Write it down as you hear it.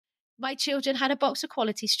my children had a box of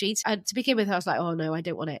Quality Streets. And to begin with, I was like, oh no, I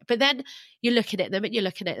don't want it. But then you're looking at them.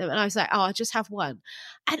 And I was like, oh, I'll just have one.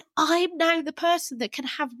 And I'm now the person that can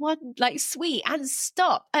have one like sweet and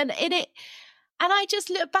stop. And I just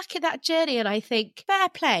look back at that journey and I think, fair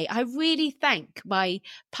play. I really thank my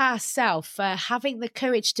past self for having the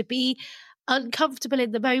courage to be uncomfortable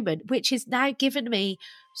in the moment, which has now given me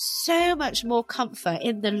so much more comfort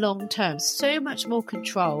in the long term, so much more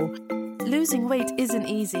control. Losing weight isn't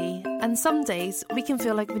easy, and some days we can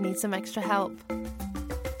feel like we need some extra help.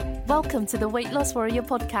 Welcome to the Weight Loss Warrior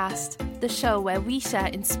podcast, the show where we share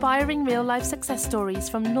inspiring real-life success stories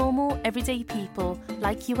from normal, everyday people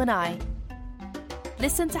like you and I.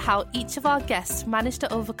 Listen to how each of our guests managed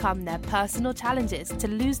to overcome their personal challenges to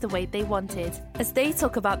lose the weight they wanted, as they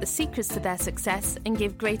talk about the secrets to their success and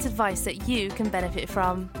give great advice that you can benefit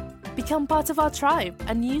from. Become part of our tribe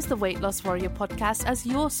and use the Weight Loss Warrior podcast as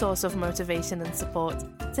your source of motivation and support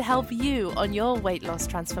to help you on your weight loss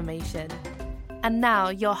transformation. And now,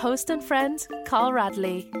 your host and friend, Carl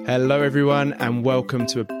Radley. Hello, everyone, and welcome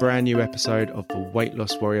to a brand new episode of the Weight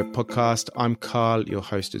Loss Warrior podcast. I'm Carl, your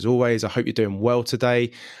host as always. I hope you're doing well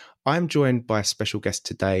today. I'm joined by a special guest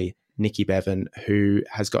today, Nicky Bevan, who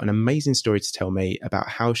has got an amazing story to tell me about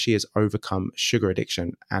how she has overcome sugar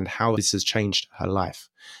addiction and how this has changed her life.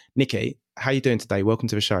 Nicky, how are you doing today? Welcome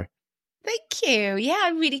to the show. Thank you. Yeah,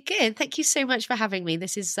 I'm really good. Thank you so much for having me.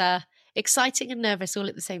 This is exciting and nervous all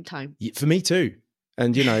at the same time. For me too.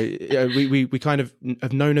 And, you know, we kind of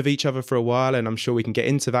have known of each other for a while, and I'm sure we can get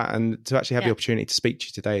into that. And to actually have the opportunity to speak to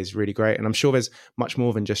you today is really great. And I'm sure there's much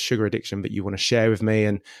more than just sugar addiction that you want to share with me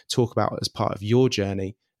and talk about as part of your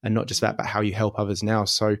journey, and not just that, but how you help others now.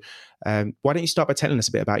 So why don't you start by telling us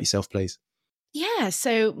a bit about yourself, please? Yeah,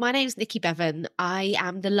 so my name's Nicky Bevan. I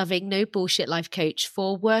am the loving, no bullshit life coach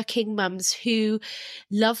for working mums who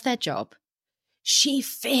love their job. She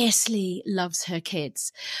fiercely loves her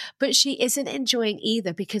kids, but she isn't enjoying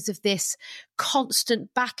either because of this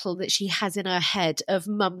constant battle that she has in her head of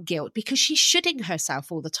mum guilt, because she's shoulding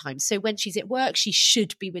herself all the time. So when she's at work, she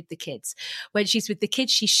should be with the kids. When she's with the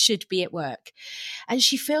kids, she should be at work. And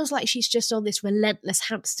she feels like she's just on this relentless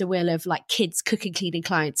hamster wheel of like kids cooking, cleaning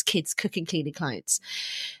clients, kids cooking, cleaning clients.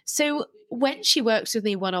 So when she works with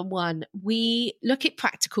me one-on-one, we look at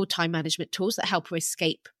practical time management tools that help her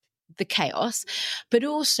escape the chaos, but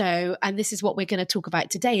also, and this is what we're going to talk about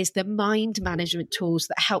today, is the mind management tools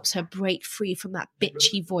that helps her break free from that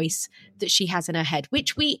bitchy voice that she has in her head,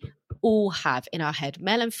 which we all have in our head,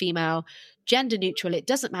 male and female, gender neutral. It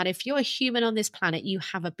doesn't matter. If you're a human on this planet, you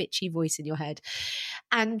have a bitchy voice in your head.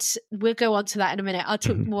 And we'll go on to that in a minute. I'll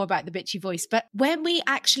talk more about the bitchy voice. But when we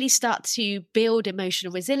actually start to build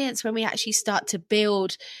emotional resilience, when we actually start to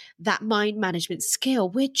build that mind management skill,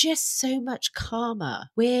 we're just so much calmer.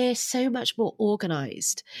 We're so much more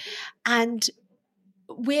organized. And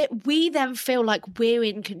we then feel like we're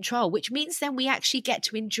in control, which means then we actually get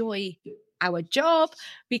to enjoy our job,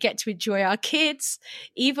 we get to enjoy our kids,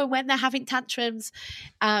 even when they're having tantrums,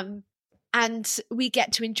 and we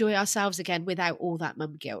get to enjoy ourselves again without all that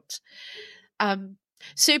mum guilt.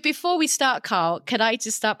 So before we start, Carl, can I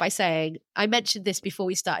just start by saying, I mentioned this before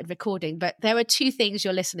we started recording, but there are two things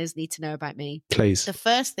your listeners need to know about me. Please. The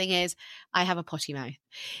first thing is I have a potty mouth.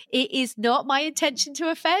 It is not my intention to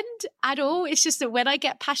offend at all. It's just that when I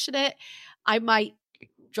get passionate, I might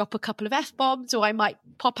drop a couple of F-bombs or I might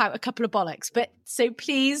pop out a couple of bollocks. But so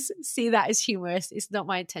please see that as humorous. It's not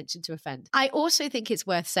my intention to offend. I also think it's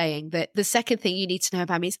worth saying that the second thing you need to know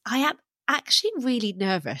about me is I am actually really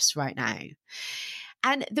nervous right now.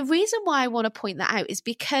 And the reason why I want to point that out is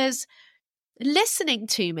because listening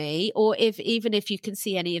to me, or even if you can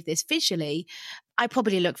see any of this visually, I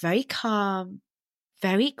probably look very calm,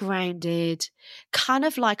 very grounded, kind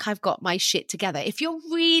of like I've got my shit together. If you're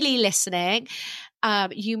really listening,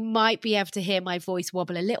 you might be able to hear my voice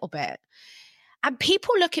wobble a little bit. And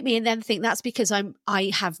people look at me and then think that's because I'm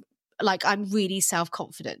really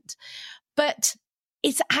self-confident. But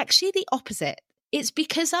it's actually the opposite. It's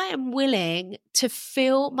because I am willing to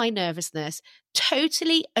feel my nervousness,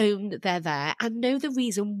 totally own they're there, and know the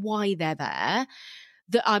reason why they're there,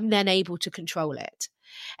 that I'm then able to control it.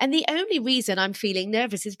 And the only reason I'm feeling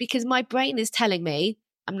nervous is because my brain is telling me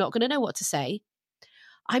I'm not going to know what to say.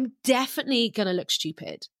 I'm definitely going to look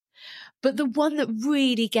stupid. But the one that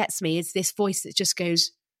really gets me is this voice that just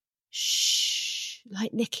goes, shh,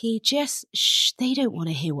 like, Nicky, just shh. They don't want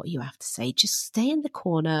to hear what you have to say. Just stay in the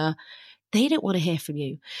corner. They don't want to hear from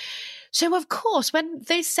you. So, of course, when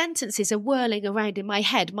those sentences are whirling around in my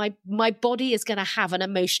head, my body is going to have an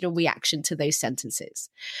emotional reaction to those sentences.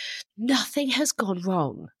 Nothing has gone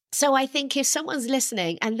wrong. So I think if someone's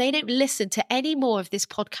listening and they don't listen to any more of this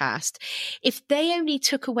podcast, if they only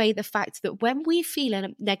took away the fact that when we feel a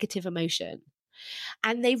negative emotion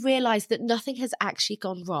and they realize that nothing has actually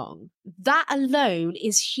gone wrong, that alone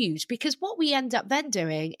is huge, because what we end up then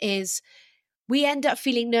doing is we end up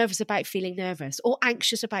feeling nervous about feeling nervous, or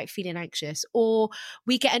anxious about feeling anxious, or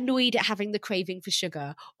we get annoyed at having the craving for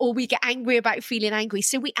sugar, or we get angry about feeling angry.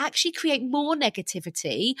 So we actually create more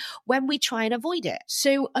negativity when we try and avoid it.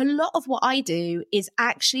 So a lot of what I do is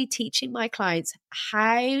actually teaching my clients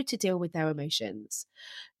how to deal with their emotions,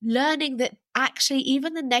 learning that actually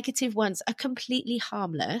even the negative ones are completely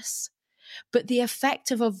harmless, but the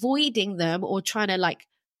effect of avoiding them or trying to like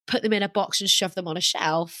put them in a box and shove them on a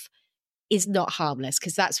shelf is not harmless,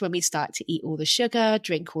 because that's when we start to eat all the sugar,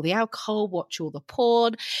 drink all the alcohol, watch all the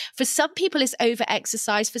porn. For some people, it's over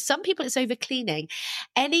exercise. For some people, it's over cleaning.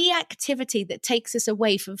 Any activity that takes us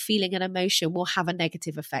away from feeling an emotion will have a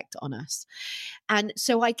negative effect on us. And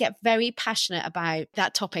so I get very passionate about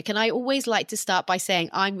that topic. And I always like to start by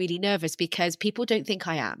saying I'm really nervous, because people don't think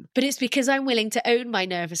I am. But it's because I'm willing to own my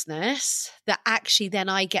nervousness that actually then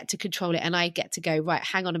I get to control it, and I get to go, right,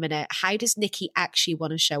 hang on a minute. How does Nicky actually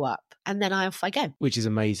want to show up? And then off I go. Which is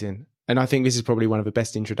amazing. And I think this is probably one of the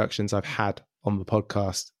best introductions I've had on the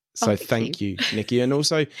podcast. So thank you, Nicky. And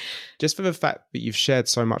also just for the fact that you've shared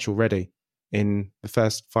so much already in the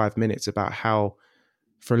first 5 minutes about how,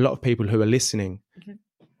 for a lot of people who are listening,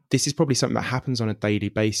 this is probably something that happens on a daily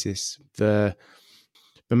basis. The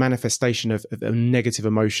manifestation of negative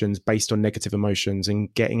emotions based on negative emotions,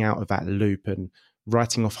 and getting out of that loop and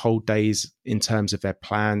writing off whole days in terms of their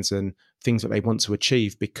plans and things that they want to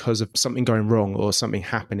achieve because of something going wrong or something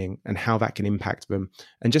happening, and how that can impact them.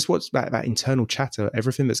 And just what's that internal chatter,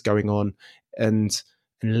 everything that's going on, and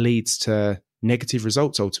leads to negative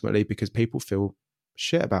results ultimately, because people feel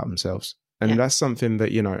shit about themselves. And that's something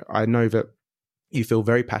that, you know, I know that you feel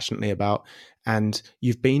very passionately about, and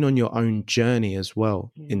you've been on your own journey as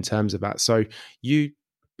well in terms of that. So you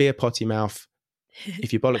be a potty mouth.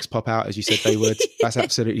 If your bollocks pop out, as you said they would, that's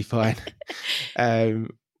absolutely fine.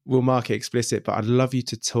 We'll mark it explicit, but I'd love you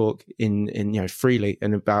to talk in freely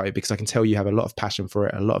and about it, because I can tell you have a lot of passion for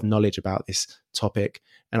it, a lot of knowledge about this topic,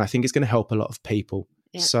 and I think it's going to help a lot of people.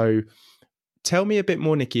 Yeah. So tell me a bit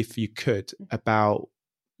more, Nicky, if you could, about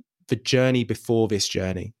the journey before this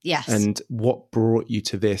journey. Yes. And what brought you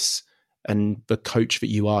to this, and the coach that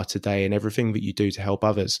you are today, and everything that you do to help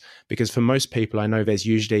others. Because for most people, I know there's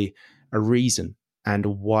usually a reason and a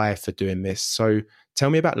why for doing this. So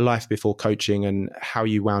tell me about life before coaching and how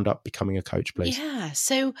you wound up becoming a coach, please. Yeah.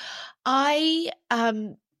 So I'll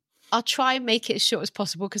try and make it as short as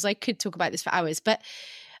possible, because I could talk about this for hours, but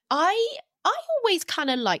I always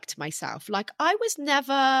kind of liked myself. Like I've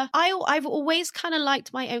always kind of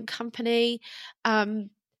liked my own company.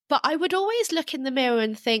 But I would always look in the mirror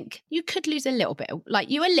and think, you could lose a little bit,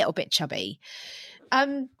 like you're a little bit chubby.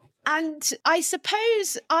 And I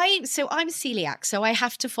suppose I'm celiac, so I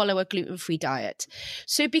have to follow a gluten-free diet.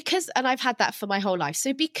 So and I've had that for my whole life.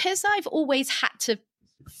 So because I've always had to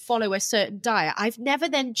follow a certain diet, I've never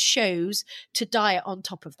then chose to diet on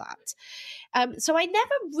top of that. So I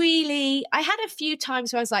had a few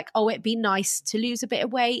times where I was like, oh, it'd be nice to lose a bit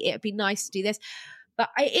of weight. It'd be nice to do this. But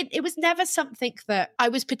it was never something that I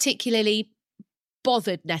was particularly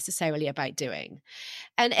bothered necessarily about doing.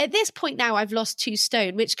 And at this point now, I've lost 2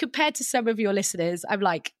 stone, which compared to some of your listeners, I'm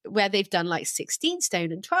like, where they've done like 16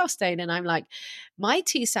 stone and 12 stone. And I'm like, my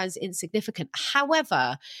 2 sounds insignificant.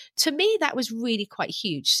 However, to me, that was really quite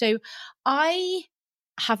huge. So I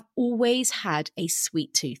have always had a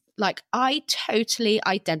sweet tooth. Like I totally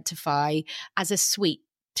identify as a sweet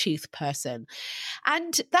tooth person.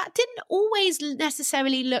 And that didn't always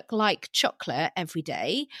necessarily look like chocolate every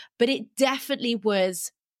day, but it definitely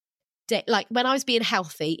was like when I was being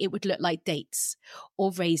healthy, it would look like dates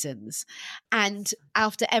or raisins. And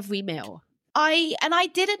after every meal, I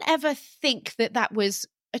didn't ever think that was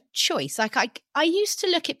a choice. Like I used to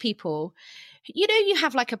look at people, you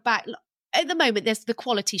have like a back. At the moment, there's the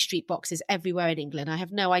Quality Street boxes everywhere in England. I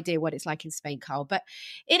have no idea what it's like in Spain, Carl. But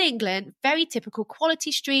in England, very typical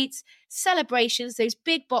Quality Streets, celebrations, those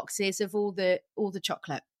big boxes of all the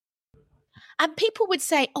chocolate. And people would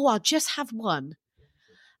say, oh, I'll just have one.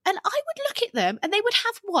 And I would look at them and they would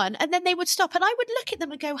have one and then they would stop. And I would look at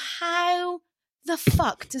them and go, how the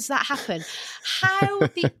fuck does that happen? How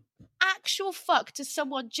the actual fuck does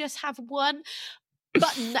someone just have one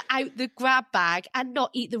button out the grab bag and not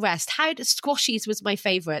eat the rest? How do squashies was my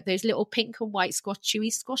favorite, those little pink and white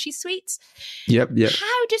chewy squashy sweets. Yep.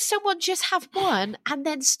 How does someone just have one and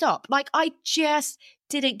then stop? Like I just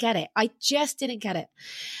didn't get it. I just didn't get it.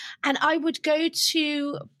 And I would go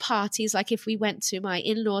to parties, like if we went to my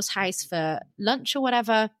in-laws' house for lunch or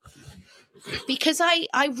whatever, because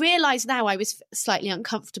I realized now I was slightly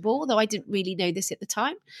uncomfortable, though I didn't really know this at the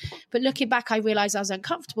time. But looking back, I realized I was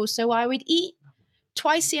uncomfortable. So I would eat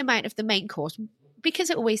twice the amount of the main course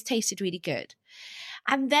because it always tasted really good.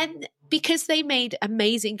 And then because they made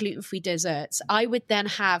amazing gluten-free desserts, I would then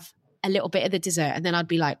have a little bit of the dessert, and then I'd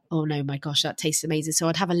be like, oh no, my gosh, that tastes amazing. So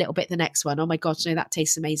I'd have a little bit the next one. Oh my gosh, no, that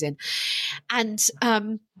tastes amazing. And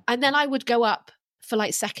then I would go up for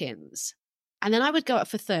like seconds, and then I would go up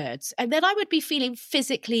for thirds, and then I would be feeling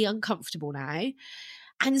physically uncomfortable now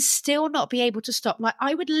and still not be able to stop. Like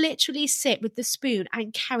I would literally sit with the spoon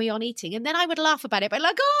and carry on eating. And then I would laugh about it, but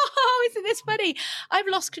like, oh, isn't this funny? I've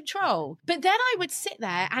lost control. But then I would sit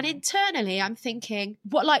there and internally I'm thinking,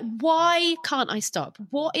 why can't I stop?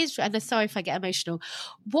 What is, and sorry if I get emotional,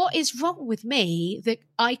 what is wrong with me that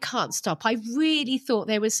I can't stop? I really thought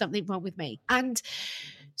there was something wrong with me. And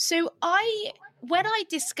so when I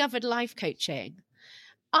discovered life coaching,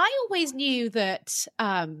 I always knew that,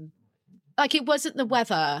 like it wasn't the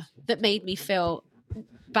weather that made me feel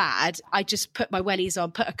bad. I just put my wellies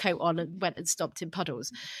on, put a coat on and went and stomped in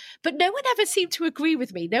puddles. But no one ever seemed to agree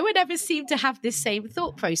with me. No one ever seemed to have this same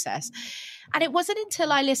thought process. And it wasn't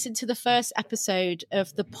until I listened to the first episode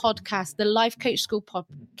of the podcast, the Life Coach School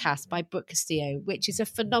podcast by Brooke Castillo, which is a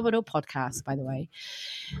phenomenal podcast, by the way.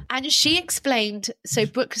 And she explained, so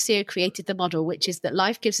Brooke Castillo created the model, which is that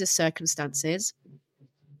life gives us circumstances.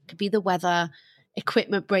 It could be the weather,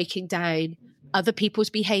 equipment breaking down, other people's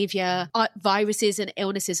behavior, viruses and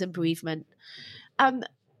illnesses and bereavement.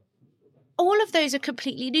 All of those are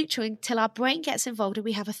completely neutral until our brain gets involved and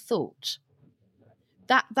we have a thought.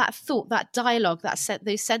 That thought, that dialogue,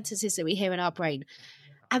 those sentences that we hear in our brain.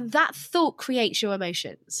 And that thought creates your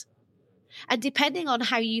emotions. And depending on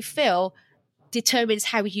how you feel, determines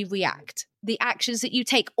how you react. The actions that you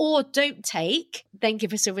take or don't take then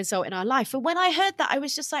give us a result in our life. And when I heard that, I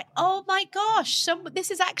was just like, oh my gosh, this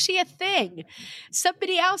is actually a thing.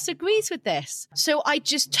 Somebody else agrees with this. So I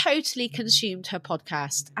just totally consumed her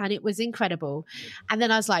podcast and it was incredible. And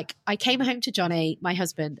then I was like, I came home to Johnny, my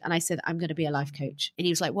husband, and I said, I'm going to be a life coach. And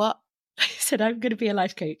he was like, what? I said, I'm going to be a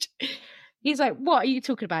life coach. He's like, what are you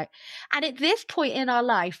talking about? And at this point in our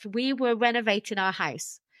life, we were renovating our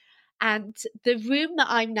house. And the room that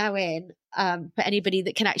I'm now in, for anybody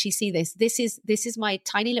that can actually see this is my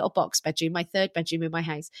tiny little box bedroom, my third bedroom in my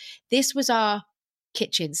house. This was our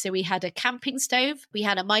kitchen. So we had a camping stove, we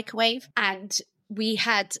had a microwave, and we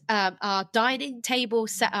had our dining table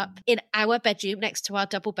set up in our bedroom next to our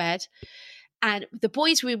double bed. And the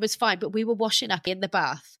boys' room was fine, but we were washing up in the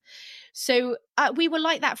bath. So we were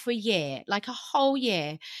like that for a year, like a whole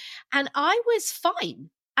year. And I was fine.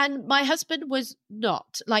 And my husband was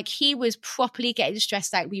not. Like he was properly getting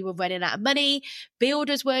stressed out. We were running out of money.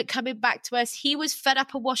 Builders weren't coming back to us. He was fed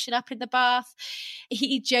up of washing up in the bath.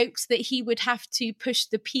 He jokes that he would have to push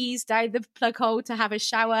the peas down the plug hole to have a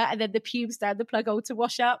shower and then the pubes down the plug hole to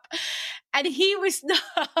wash up. And he was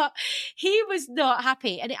not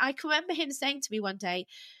happy. And I can remember him saying to me one day,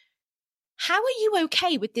 how are you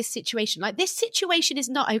okay with this situation? Like this situation is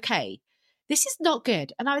not okay. This is not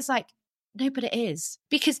good. And I was like, no, but it is.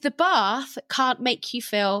 Because the bath can't make you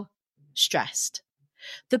feel stressed.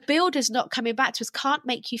 The builders not coming back to us can't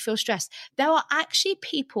make you feel stressed. There are actually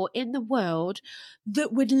people in the world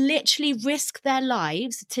that would literally risk their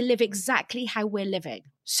lives to live exactly how we're living.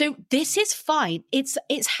 So this is fine. It's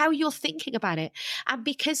how you're thinking about it. And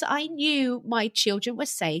because I knew my children were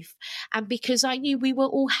safe and because I knew we were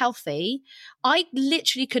all healthy, I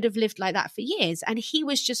literally could have lived like that for years. And he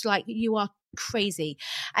was just like, you are crazy.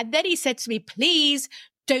 And then he said to me, please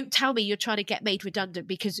don't tell me you're trying to get made redundant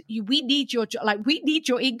because we need your we need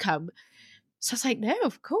your income. So I was like, no,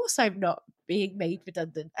 of course I'm not being made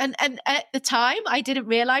redundant. And at the time I didn't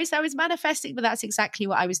realize I was manifesting, but that's exactly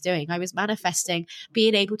what I was doing. I was manifesting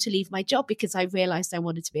being able to leave my job because I realized I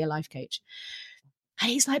wanted to be a life coach. And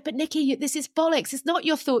he's like, but Nicky, this is bollocks. It's not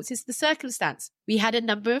your thoughts, it's the circumstance. We had a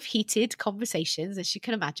number of heated conversations, as you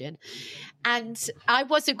can imagine. And I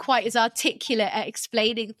wasn't quite as articulate at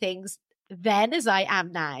explaining things then as I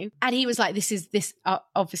am now. And he was like,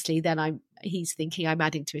 obviously then he's thinking I'm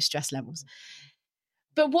adding to his stress levels.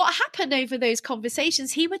 But what happened over those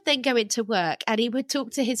conversations, he would then go into work and he would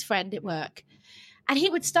talk to his friend at work. And he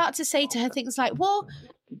would start to say to her things like, well,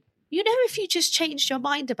 you know, if you just changed your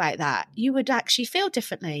mind about that, you would actually feel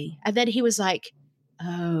differently. And then he was like,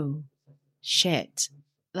 oh, shit.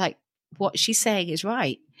 Like, what she's saying is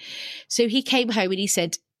right. So he came home and he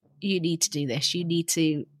said, you need to do this. You need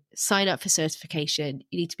to sign up for certification.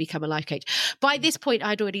 You need to become a life coach. By this point,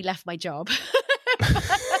 I'd already left my job.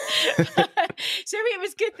 So it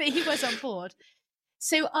was good that he was on board.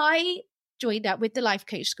 So I joined up with the life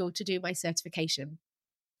coach school to do my certification.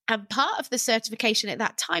 And part of the certification at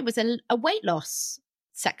that time was a weight loss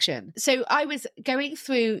section. So I was going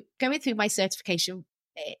through my certification,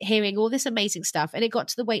 hearing all this amazing stuff, and it got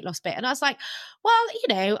to the weight loss bit, and I was like,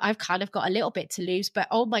 well, I've kind of got a little bit to lose, but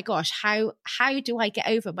oh my gosh, how do I get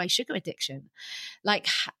over my sugar addiction? Like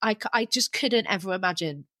I just couldn't ever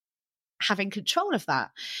imagine having control of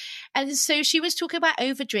that. And so she was talking about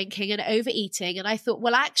over drinking and overeating, and I thought,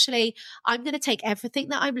 well, actually, I'm going to take everything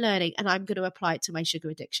that I'm learning and I'm going to apply it to my sugar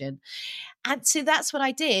addiction. And so that's what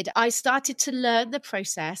I did. I started to learn the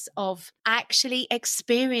process of actually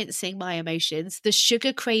experiencing my emotions, the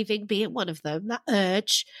sugar craving being one of them, that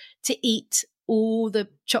urge to eat all the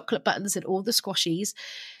chocolate buttons and all the squashies.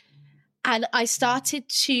 And I started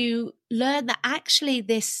to learn that actually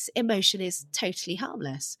this emotion is totally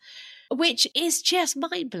harmless, which is just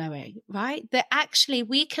mind-blowing, right? That actually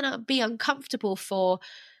we cannot be uncomfortable for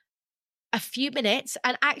a few minutes,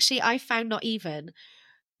 and actually I found not even,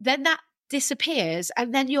 then that disappears,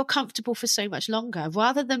 and then you're comfortable for so much longer,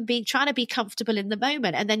 rather than trying to be comfortable in the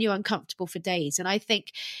moment and then you're uncomfortable for days. And I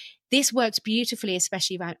think this works beautifully,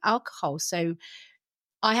 especially around alcohol. So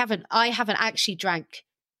I haven't actually drank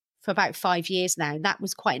for about 5 years now. And that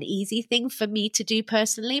was quite an easy thing for me to do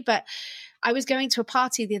personally. But I was going to a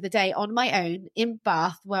party the other day on my own in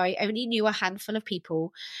Bath where I only knew a handful of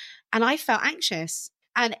people, and I felt anxious.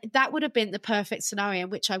 And that would have been the perfect scenario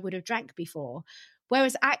in which I would have drank before.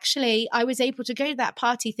 Whereas actually I was able to go to that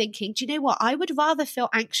party thinking, do you know what? I would rather feel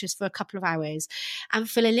anxious for a couple of hours and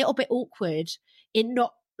feel a little bit awkward in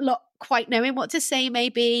not quite knowing what to say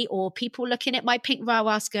maybe, or people looking at my pink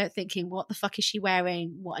Rawa skirt thinking, what the fuck is she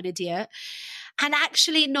wearing? What an idiot. And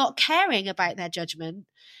actually not caring about their judgment.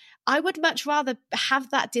 I would much rather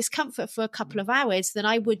have that discomfort for a couple of hours than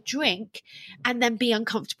I would drink and then be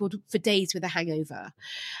uncomfortable for days with a hangover.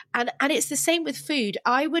 And it's the same with food.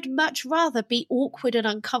 I would much rather be awkward and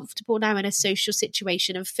uncomfortable now in a social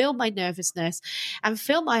situation and feel my nervousness and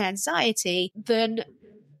feel my anxiety than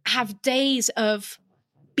have days of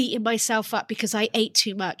beating myself up because I ate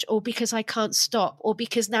too much, or because I can't stop, or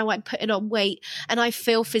because now I'm putting on weight and I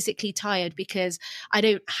feel physically tired because I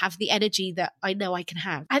don't have the energy that I know I can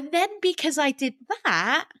have. And then because I did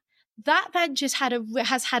that then just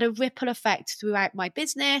has had a ripple effect throughout my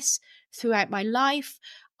business, throughout my life.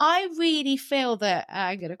 I really feel that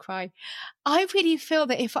I'm going to cry. I really feel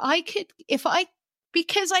that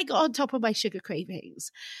because I got on top of my sugar cravings,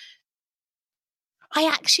 I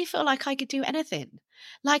actually feel like I could do anything.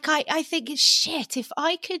 Like I think, shit, if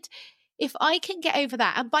I can get over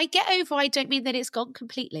that, and by get over, I don't mean that it's gone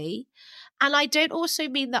completely. And I don't also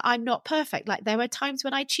mean that I'm not perfect. Like there are times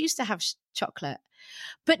when I choose to have chocolate,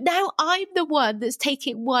 but now I'm the one that's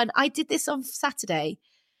taking one. I did this on Saturday.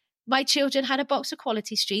 My children had a box of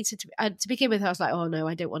Quality Streets, and to begin with, I was like, oh no,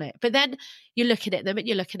 I don't want it. But then you're looking at them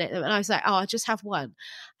and I was like, oh, I'll just have one.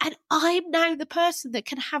 And I'm now the person that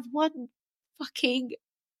can have one fucking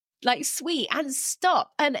like sweet and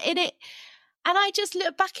stop. And I just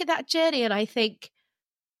look back at that journey and I think,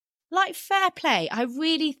 like, fair play. I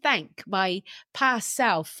really thank my past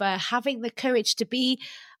self for having the courage to be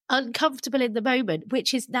uncomfortable in the moment,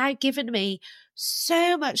 which has now given me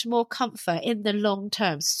so much more comfort in the long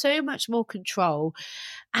term, so much more control.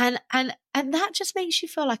 And that just makes you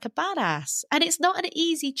feel like a badass. And it's not an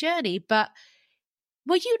easy journey, but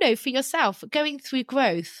well, you know for yourself, going through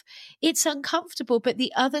growth, it's uncomfortable, but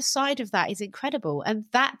the other side of that is incredible. And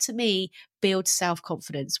that to me builds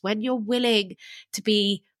self-confidence. When you're willing to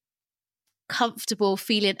be comfortable,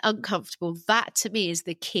 feeling uncomfortable, that to me is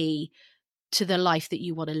the key to the life that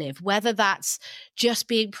you want to live, whether that's just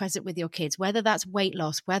being present with your kids, whether that's weight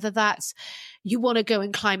loss, whether that's you want to go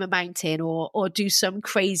and climb a mountain or do some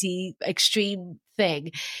crazy extreme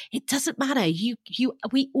thing. It doesn't matter.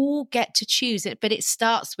 We all get to choose it, but it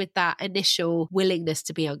starts with that initial willingness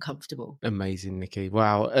to be uncomfortable. Amazing, Nicky.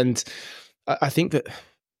 Wow. And I think that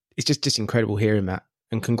it's just incredible hearing that.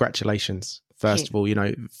 And congratulations, first of all,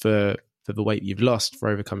 for the weight you've lost, for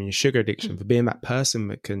overcoming your sugar addiction, for being that person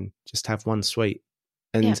that can just have one sweet.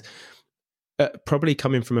 And probably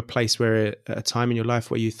coming from a place where at a time in your life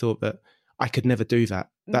where you thought that I could never do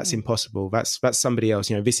that. That's impossible. That's somebody else.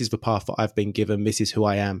 This is the path that I've been given. This is who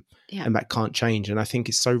I am. Yeah. And that can't change. And I think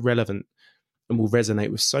it's so relevant and will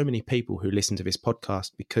resonate with so many people who listen to this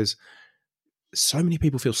podcast, because so many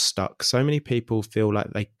people feel stuck. So many people feel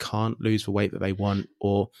like they can't lose the weight that they want,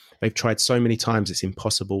 or they've tried so many times it's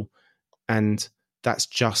impossible. And that's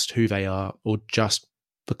just who they are, or just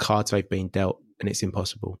the cards they've been dealt and it's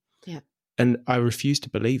impossible. Yeah. And I refuse to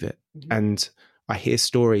believe it. Mm-hmm. And I hear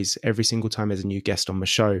stories every single time there's a new guest on the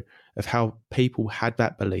show of how people had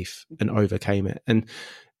that belief and overcame it. And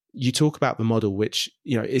you talk about the model, which,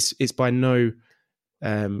 you know, it's by no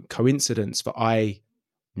coincidence that I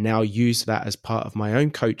now use that as part of my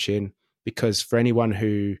own coaching, because for anyone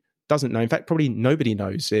who doesn't know, in fact, probably nobody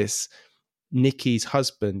knows this, Nicky's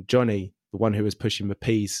husband, Johnny, the one who was pushing the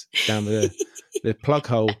peas down the plug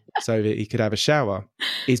hole so that he could have a shower,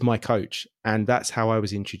 is my coach. And that's how I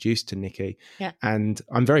was introduced to Nicky. Yeah. And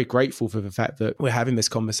I'm very grateful for the fact that we're having this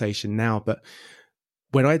conversation now. But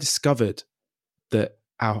when I discovered that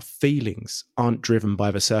our feelings aren't driven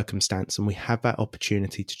by the circumstance and we have that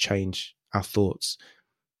opportunity to change our thoughts,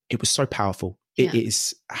 it was so powerful. It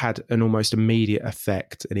has had an almost immediate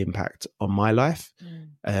effect and impact on my life,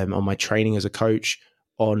 on my training as a coach,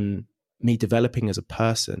 on me developing as a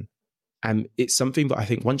person. And it's something that I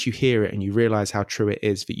think once you hear it and you realize how true it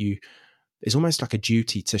is, that it's almost like a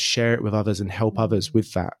duty to share it with others and help others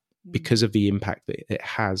with that, because of the impact that it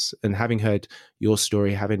has. And having heard your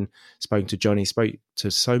story, having spoken to Johnny, spoke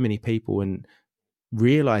to so many people, and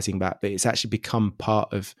realizing that it's actually become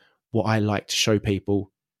part of what I like to show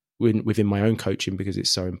people within my own coaching, because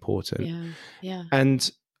it's so important. Yeah.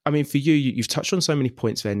 And I mean, for you've touched on so many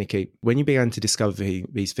points there, Nicky. When you began to discover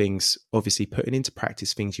these things, obviously putting into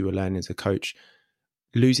practice things you were learning as a coach,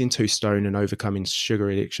 losing 2 stone and overcoming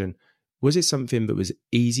sugar addiction, was it something that was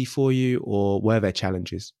easy for you, or were there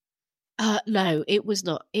challenges? No, it was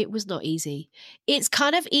not. It was not easy. It's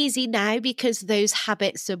kind of easy now because those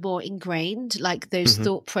habits are more ingrained, like those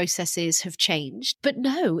thought processes have changed. But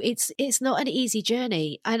no, it's not an easy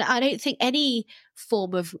journey. And I don't think any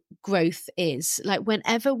form of growth is. Like,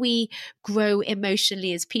 whenever we grow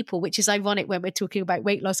emotionally as people, which is ironic when we're talking about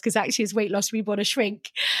weight loss, because actually as weight loss, we want to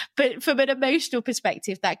shrink. But from an emotional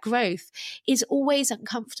perspective, that growth is always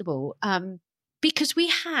uncomfortable, because we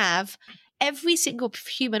have... Every single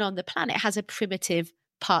human on the planet has a primitive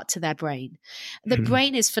part to their brain. The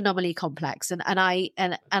brain is phenomenally complex, and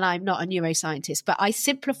I'm not a neuroscientist, but I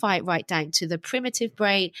simplify it right down to the primitive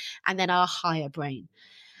brain and then our higher brain.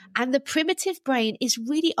 And the primitive brain is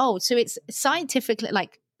really old. So it's scientifically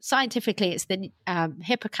it's the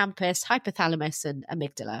hippocampus, hypothalamus, and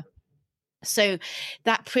amygdala. So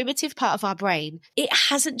that primitive part of our brain, it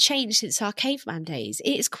hasn't changed since our caveman days.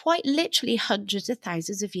 It is quite literally hundreds of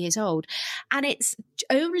thousands of years old. And its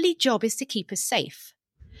only job is to keep us safe.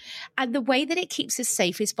 And the way that it keeps us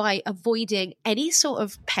safe is by avoiding any sort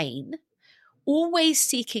of pain, always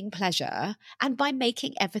seeking pleasure, and by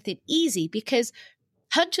making everything easy. Because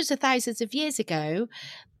hundreds of thousands of years ago,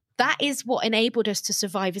 that is what enabled us to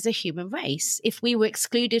survive as a human race. If we were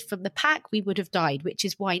excluded from the pack, we would have died, which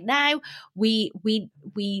is why now we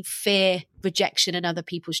fear rejection and other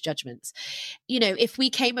people's judgments. You know, if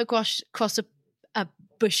we came across a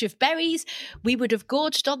bush of berries, we would have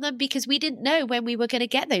gorged on them because we didn't know when we were going to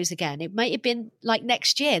get those again. It might have been like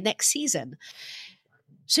next year, next season.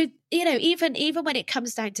 So, you know, even when it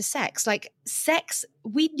comes down to sex,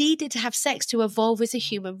 we needed to have sex to evolve as a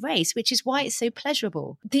human race, which is why it's so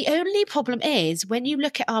pleasurable. The only problem is when you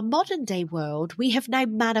look at our modern day world, we have now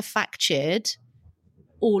manufactured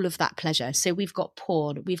all of that pleasure. So we've got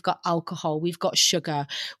porn, we've got alcohol, we've got sugar,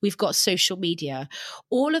 we've got social media,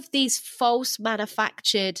 all of these false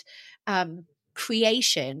manufactured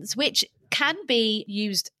creations, which can be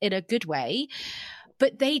used in a good way,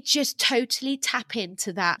 but they just totally tap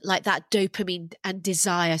into that, like that dopamine and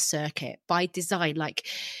desire circuit by design. Like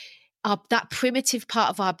that primitive part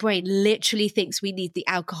of our brain literally thinks we need the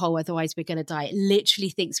alcohol, otherwise we're going to die. It literally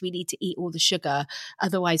thinks we need to eat all the sugar,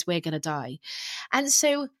 otherwise we're going to die. And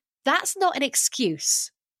so that's not an excuse.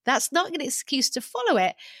 That's not an excuse to follow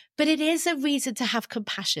it, but it is a reason to have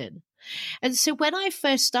compassion. And so when I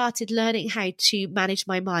first started learning how to manage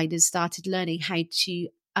my mind and started learning how to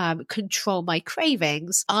control my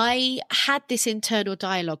cravings, I had this internal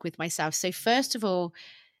dialogue with myself. So first of all,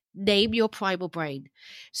 name your primal brain.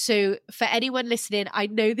 So for anyone listening, I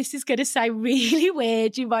know this is going to sound really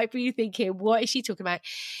weird. You might be thinking, what is she talking about?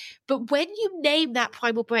 But when you name that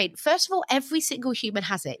primal brain, first of all, every single human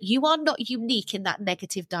has it. You are not unique in that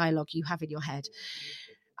negative dialogue you have in your head.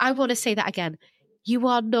 I want to say that again. You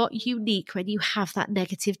are not unique when you have that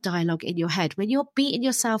negative dialogue in your head. When you're beating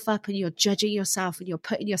yourself up and you're judging yourself and you're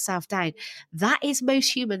putting yourself down, that is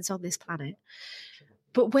most humans on this planet.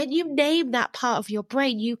 But when you name that part of your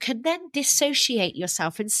brain, you can then dissociate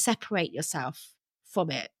yourself and separate yourself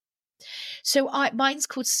from it. So mine's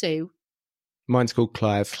called Sue. Mine's called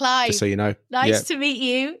Clive. Just so you know. Nice to meet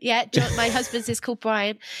you. Yeah, my husband's is called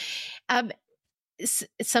Brian.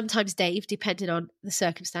 sometimes Dave, depending on the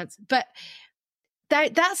circumstance. But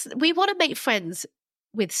we want to make friends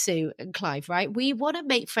with Sue and Clive, right? We want to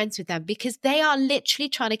make friends with them because they are literally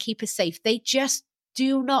trying to keep us safe. They just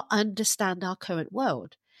do not understand our current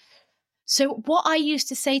world. So what I used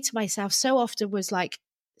to say to myself so often was like,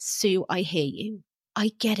 Sue, I hear you.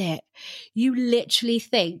 I get it. You literally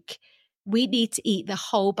think we need to eat the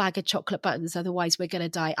whole bag of chocolate buttons, otherwise we're going to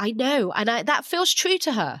die. I know. And that feels true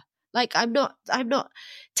to her. Like, I'm not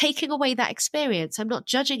taking away that experience. I'm not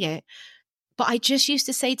judging it. But I just used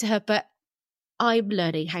to say to her, but I'm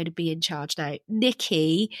learning how to be in charge now.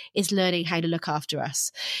 Nicky is learning how to look after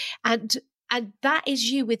us. And that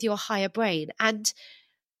is you with your higher brain. And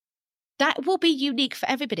that will be unique for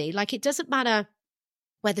everybody. Like, it doesn't matter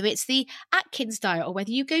whether it's the Atkins diet or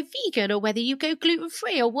whether you go vegan or whether you go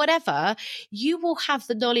gluten-free or whatever, you will have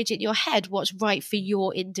the knowledge in your head what's right for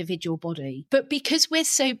your individual body. But because we're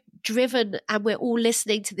so driven and we're all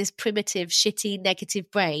listening to this primitive, shitty,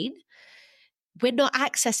 negative brain, we're not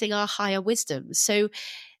accessing our higher wisdom. So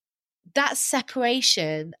that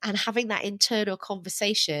separation and having that internal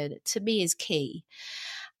conversation to me is key.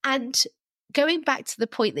 And going back to the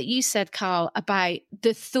point that you said, Carl, about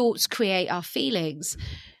the thoughts create our feelings,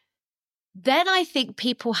 then I think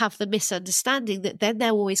people have the misunderstanding that then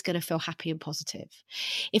they're always going to feel happy and positive.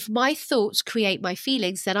 If my thoughts create my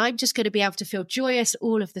feelings, then I'm just going to be able to feel joyous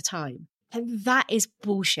all of the time. And that is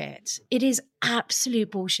bullshit. It is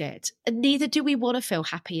absolute bullshit. And neither do we want to feel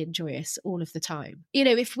happy and joyous all of the time. You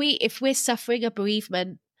know, if we're suffering a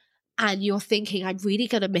bereavement and you're thinking, I'm really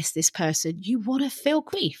going to miss this person, you want to feel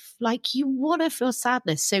grief. Like, you want to feel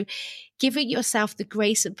sadness. So giving yourself the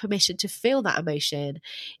grace and permission to feel that emotion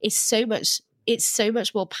is so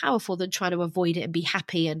much more powerful than trying to avoid it and be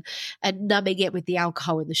happy and numbing it with the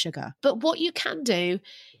alcohol and the sugar. But what you can do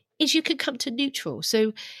is you can come to neutral.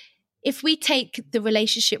 So if we take the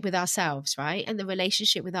relationship with ourselves, right, and the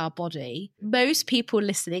relationship with our body, most people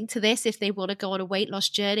listening to this, if they want to go on a weight loss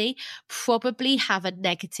journey, probably have a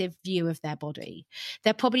negative view of their body.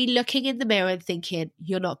 They're probably looking in the mirror and thinking,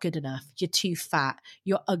 you're not good enough, you're too fat,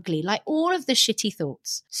 you're ugly, like all of the shitty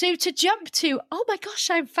thoughts. So to jump to, oh my gosh,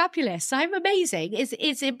 I'm fabulous, I'm amazing,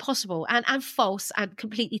 is impossible and false and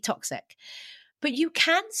completely toxic. But you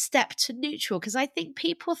can step to neutral, because I think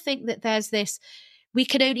people think that there's this, we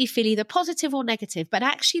can only feel either positive or negative, but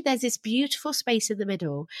actually there's this beautiful space in the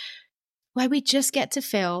middle where we just get to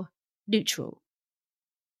feel neutral.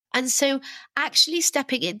 And so actually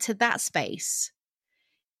stepping into that space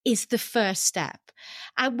is the first step.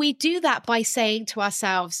 And we do that by saying to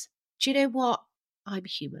ourselves, do you know what? I'm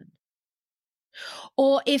human.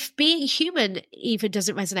 Or if being human even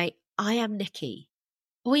doesn't resonate, I am Nicky.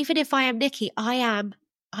 Or even if I am Nicky, I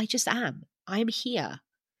just am. I am here.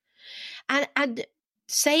 And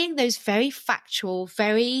saying those very factual,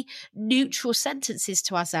 very neutral sentences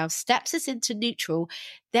to ourselves steps us into neutral.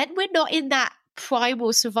 Then we're not in that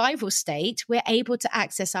primal survival state. We're able to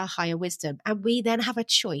access our higher wisdom, and we then have a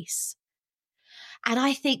choice. And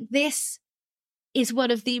I think this is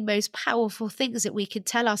one of the most powerful things that we can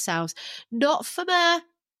tell ourselves, not from a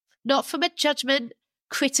judgment,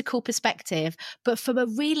 critical perspective, but from a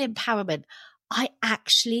real empowerment. I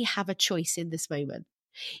actually have a choice in this moment.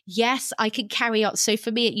 Yes, I can carry on. So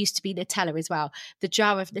for me, it used to be Nutella as well. The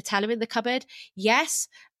jar of Nutella in the cupboard. Yes,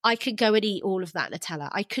 I could go and eat all of that Nutella.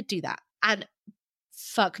 I could do that. And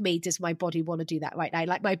fuck me, does my body want to do that right now?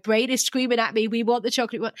 Like, my brain is screaming at me, we want the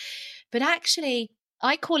chocolate. But actually,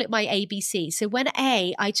 I call it my ABC. So when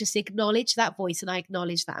I just acknowledge that voice and I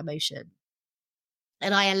acknowledge that emotion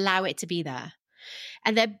and I allow it to be there.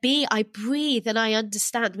 And then B, I breathe and I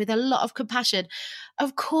understand with a lot of compassion.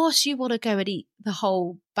 Of course you want to go and eat the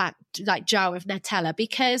whole jar of Nutella,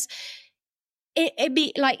 because in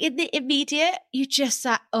the immediate, you just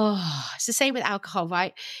it's the same with alcohol,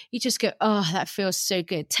 right? You just go, oh, that feels so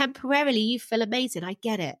good. Temporarily, you feel amazing. I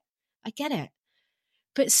get it.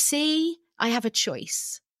 But C, I have a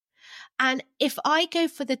choice. And if I go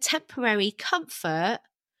for the temporary comfort,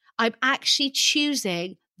 I'm actually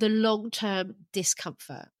choosing the long-term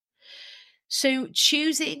discomfort. So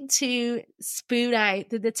choosing to spoon out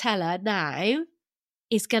the Nutella now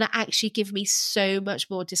is going to actually give me so much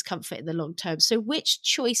more discomfort in the long term. So which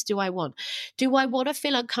choice do I want? Do I want to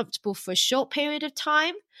feel uncomfortable for a short period of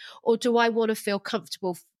time? Or do I want to feel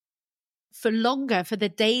comfortable for longer, for the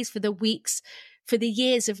days, for the weeks, for the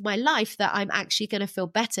years of my life, that I'm actually going to feel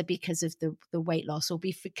better because of the weight loss, or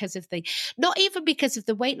because of not even because of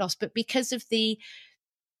the weight loss, but because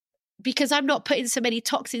I'm not putting so many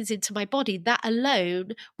toxins into my body. That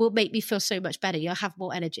alone will make me feel so much better. You'll have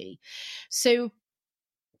more energy. So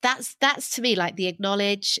that's to me like the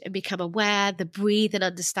acknowledge and become aware, the breathe and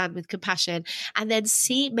understand with compassion, and then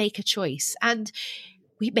make a choice. And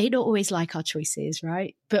we may not always like our choices,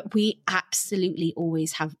 right? But we absolutely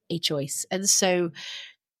always have a choice. And so,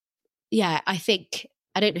 yeah, I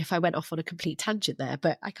don't know if I went off on a complete tangent there,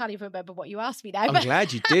 but I can't even remember what you asked me now. I'm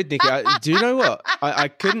glad you did, Nicky. Do you know what? I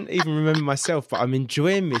couldn't even remember myself, but I'm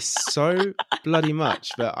enjoying this so bloody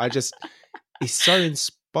much that it's so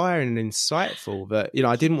inspiring and insightful that,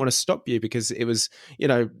 I didn't want to stop you because it was,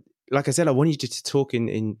 like I said, I wanted you to talk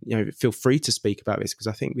in feel free to speak about this because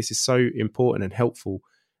I think this is so important and helpful.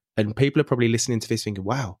 And people are probably listening to this thinking,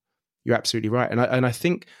 wow, you're absolutely right. And I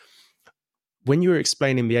think when you were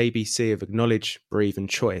explaining the ABC of acknowledge, breathe, and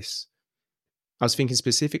choice, I was thinking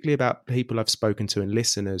specifically about people I've spoken to and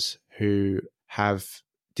listeners who have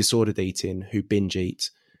disordered eating, who binge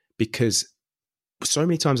eat, because so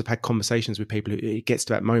many times I've had conversations with people who it gets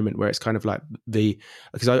to that moment where it's kind of like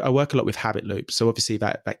because I work a lot with habit loops. So obviously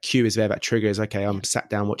that cue is there, that trigger is, okay, I'm sat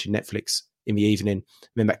down watching Netflix in the evening, and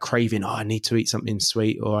then that craving, I need to eat something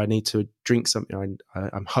sweet or I need to drink something,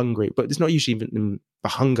 I'm hungry. But it's not usually even the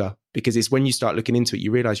hunger, because it's when you start looking into it, you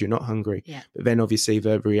realize you're not hungry. Yeah. But then obviously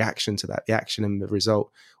the reaction to that, the action and the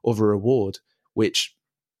result of a reward, which,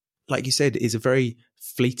 like you said, is a very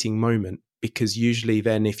fleeting moment. Because usually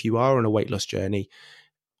then if you are on a weight loss journey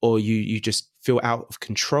or you just feel out of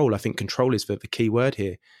control, I think control is the key word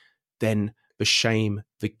here, then the shame,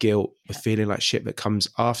 the guilt, the feeling like shit that comes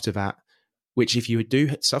after that, which if you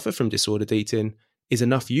do suffer from disordered eating, is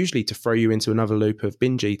enough usually to throw you into another loop of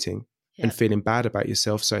binge eating and feeling bad about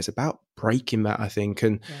yourself. So it's about breaking that, I think.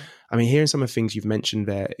 And I mean, hearing some of the things you've mentioned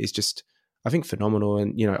there is just, I think, phenomenal.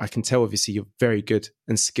 And, I can tell obviously you're very good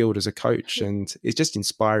and skilled as a coach, and it's just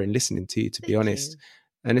inspiring listening to you, to be honest.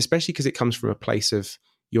 And especially because it comes from a place of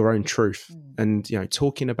your own truth. And,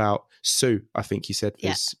 talking about Sue, I think you said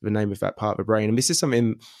was the name of that part of the brain. And this is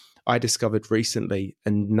something I discovered recently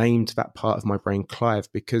and named that part of my brain Clive,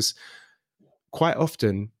 because quite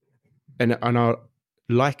often, and I'll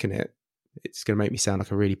liken it, it's going to make me sound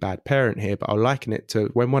like a really bad parent here, but I'll liken it to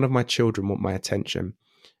when one of my children want my attention.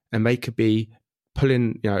 And they could be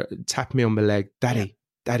pulling, tapping me on the leg, daddy,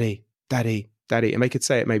 daddy, daddy, daddy. And they could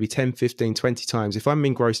say it maybe 10, 15, 20 times. If I'm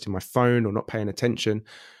engrossed in my phone or not paying attention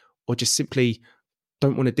or just simply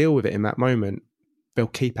don't want to deal with it in that moment, they'll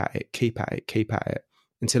keep at it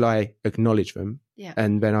until I acknowledge them. Yeah.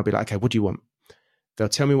 And then I'll be like, okay, what do you want? They'll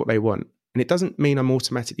tell me what they want. And it doesn't mean I'm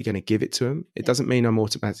automatically going to give it to them. It doesn't mean I'm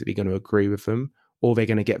automatically going to agree with them or they're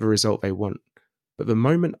going to get the result they want. But the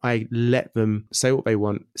moment I let them say what they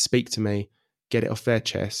want, speak to me, get it off their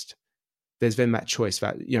chest, there's then that choice,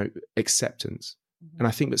 that, acceptance. And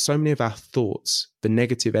I think that so many of our thoughts, the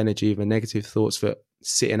negative energy, the negative thoughts that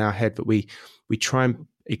sit in our head that we try and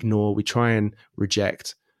ignore, we try and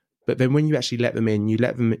reject. But then when you actually let them in, you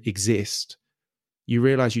let them exist, you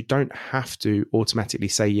realize you don't have to automatically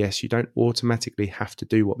say yes. You don't automatically have to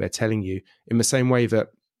do what they're telling you, in the same way that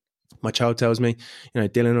my child tells me,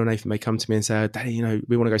 Dylan or Nathan may come to me and say, Daddy,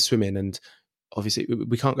 we want to go swimming. And obviously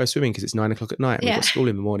we can't go swimming because it's 9 o'clock at night and we've got school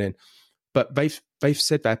in the morning. But they've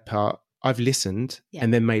said that part. I've listened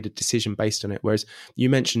and then made a decision based on it. Whereas you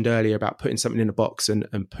mentioned earlier about putting something in a box and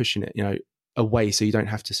pushing it, away so you don't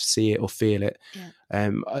have to see it or feel it.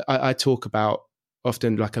 Yeah. I talk about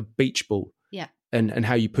often like a beach ball. Yeah. And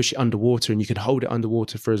how you push it underwater and you can hold it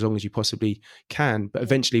underwater for as long as you possibly can. But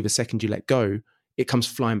eventually the second you let go, it comes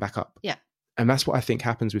flying back up. Yeah. And that's what I think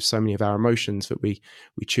happens with so many of our emotions that we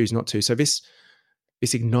choose not to. So this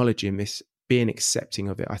acknowledging, this being accepting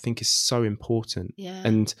of it, I think is so important. Yeah.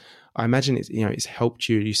 And I imagine it's helped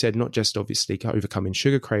you. You said not just obviously overcoming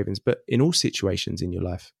sugar cravings, but in all situations in your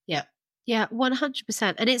life. Yeah. Yeah,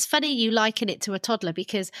 100%. And it's funny you liken it to a toddler,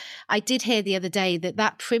 because I did hear the other day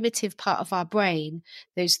that primitive part of our brain,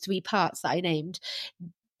 those 3 parts that I named,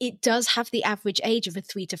 it does have the average age of a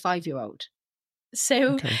 3 to 5-year-old.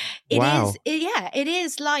 So it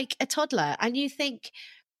is like a toddler. And you think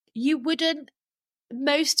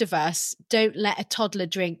most of us don't let a toddler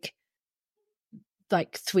drink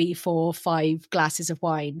like 3, 4, 5 glasses of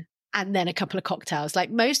wine and then a couple of cocktails. Like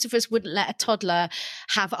most of us wouldn't let a toddler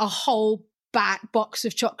have a whole box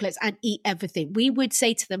of chocolates and eat everything. We would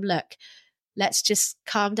say to them, look, let's just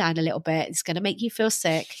calm down a little bit. It's going to make you feel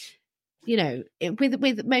sick.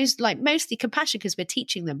 With mostly compassion, because we're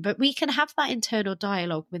teaching them, but we can have that internal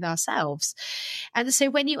dialogue with ourselves. And so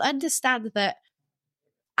when you understand that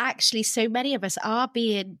actually so many of us are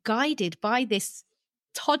being guided by this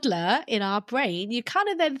toddler in our brain, you kind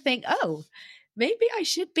of then think, oh, maybe I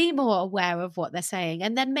should be more aware of what they're saying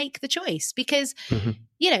and then make the choice. Because,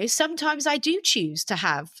 sometimes I do choose to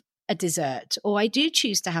have a dessert, or I do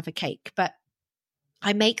choose to have a cake, but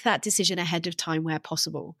I make that decision ahead of time where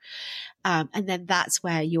possible. And then that's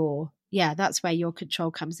where your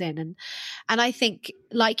control comes in. And I think,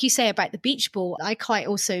 like you say about the beach ball, I quite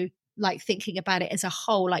also like thinking about it as a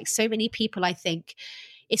whole. Like so many people, I think,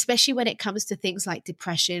 especially when it comes to things like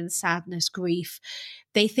depression, sadness, grief,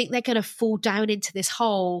 they think they're going to fall down into this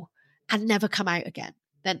hole and never come out again.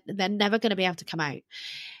 They're never going to be able to come out.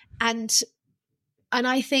 And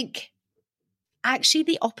I think actually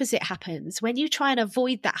the opposite happens. When you try and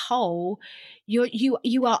avoid that hole,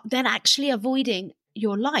 you are then actually avoiding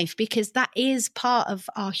your life, because that is part of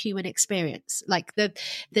our human experience. Like the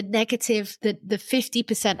negative, the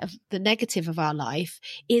 50% of the negative of our life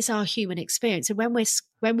is our human experience. And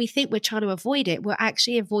when we think we're trying to avoid it, we're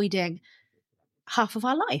actually avoiding half of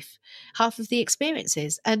our life, half of the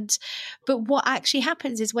experiences. But what actually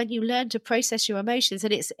happens is when you learn to process your emotions,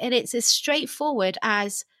 and it's as straightforward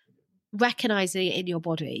as recognizing it in your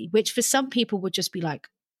body, which for some people would just be like,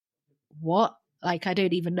 what? Like, I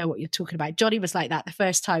don't even know what you're talking about. Johnny was like that the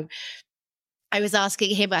first time I was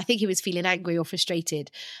asking him, I think he was feeling angry or frustrated.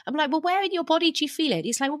 I'm like, well, where in your body do you feel it?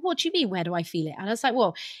 He's like, well, what do you mean? Where do I feel it? And I was like,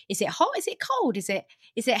 well, is it hot? Is it cold? Is it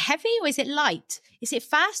heavy or is it light? Is it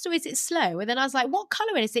fast or is it slow? And then I was like, what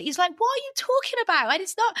color is it? He's like, what are you talking about? And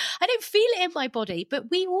I don't feel it in my body, but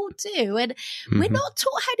we all do. And we're not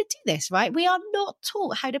taught how to do this, right? We are not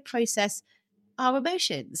taught how to process our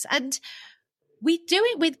emotions. And we do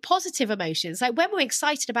it with positive emotions. Like when we're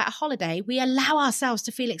excited about a holiday, we allow ourselves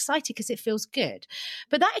to feel excited because it feels good.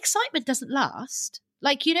 But that excitement doesn't last.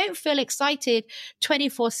 Like you don't feel excited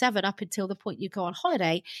 24/7 up until the point you go on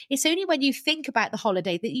holiday. It's only when you think about the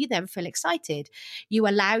holiday that you then feel excited. You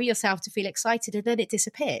allow yourself to feel excited and then it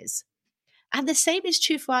disappears. And the same is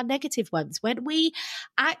true for our negative ones. When we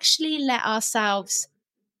actually let ourselves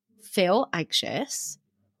feel anxious,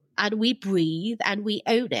 and we breathe and we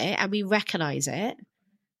own it and we recognize it,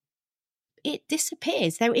 it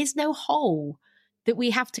disappears. There is no hole that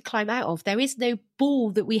we have to climb out of. There is no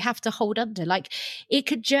ball that we have to hold under. Like we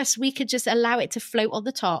could just allow it to float on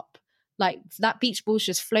the top. Like that beach ball's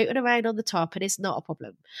just floating around on the top and it's not a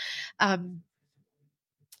problem.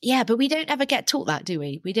 But we don't ever get taught that, do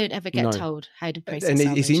we? We don't ever get told how to process.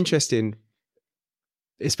 And it's interesting,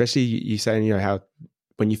 especially you saying, how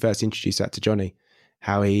when you first introduced that to Johnny,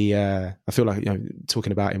 how he, I feel like,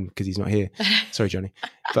 talking about him because he's not here. Sorry, Johnny.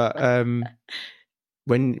 But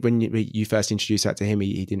when you first introduced that to him,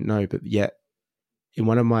 he didn't know. But yet, in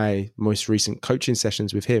one of my most recent coaching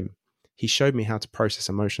sessions with him, he showed me how to process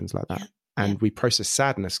emotions like that. Yeah. And we processed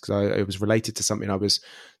sadness because it was related to something I was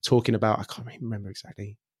talking about. I can't even remember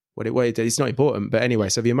exactly what it was. It's not important. But anyway,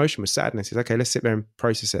 so the emotion was sadness. He's okay, let's sit there and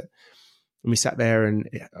process it. And we sat there and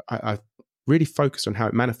I really focused on how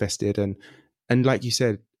it manifested. And like you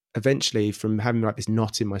said, eventually from having like this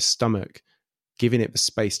knot in my stomach, giving it the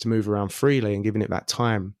space to move around freely and giving it that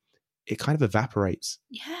time, it kind of evaporates.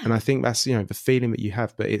 Yeah. And I think that's, the feeling that you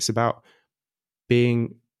have, but it's about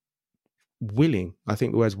being willing. I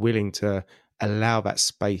think the word's willing to allow that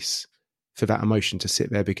space for that emotion to sit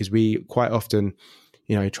there, because we quite often,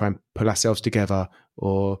 try and pull ourselves together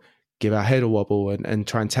or give our head a wobble and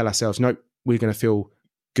try and tell ourselves, no, we're going to feel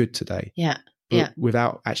good today. Yeah.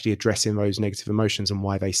 Without actually addressing those negative emotions and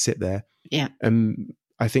why they sit there. Yeah.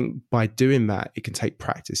 I think by doing that, it can take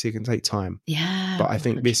practice, it can take time. Yeah. But I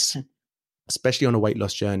think 100%. This, especially on a weight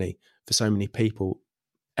loss journey, for so many people,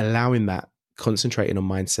 allowing that, concentrating on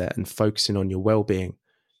mindset and focusing on your well-being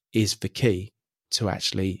is the key to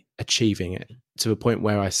actually achieving it, to the point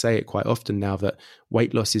where I say it quite often now that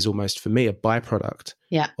weight loss is almost, for me, a byproduct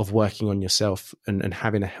of working on yourself and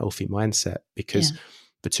having a healthy mindset, because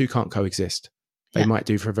the two can't coexist. They might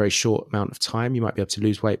do for a very short amount of time. You might be able to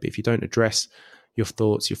lose weight, but if you don't address your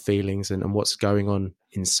thoughts, your feelings, and what's going on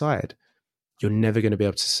inside, you're never going to be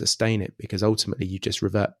able to sustain it, because ultimately you just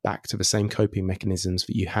revert back to the same coping mechanisms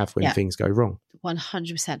that you have when things go wrong.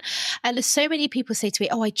 100%. And there's so many people say to me,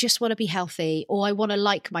 oh, I just want to be healthy, or I want to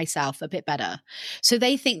like myself a bit better. So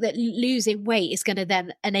they think that losing weight is going to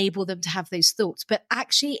then enable them to have those thoughts. But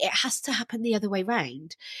actually it has to happen the other way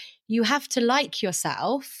around. You have to like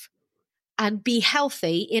yourself and be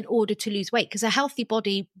healthy in order to lose weight, because a healthy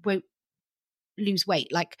body won't lose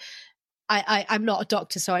weight. Like I'm not a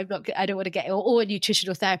doctor, so I don't want to get, or a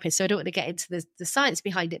nutritional therapist, so I don't want to get into the science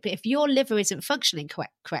behind it. But if your liver isn't functioning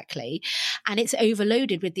correctly and it's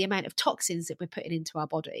overloaded with the amount of toxins that we're putting into our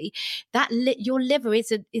body, your liver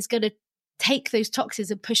is going to take those toxins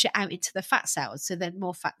and push it out into the fat cells. So then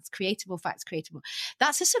more fats created, more fats created more.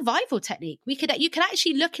 That's a survival technique. You can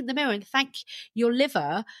actually look in the mirror and thank your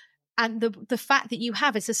liver And the fat that you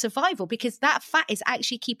have is a survival, because that fat is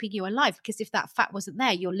actually keeping you alive. Because if that fat wasn't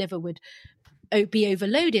there, your liver would be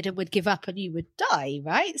overloaded and would give up and you would die,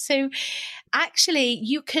 right? So actually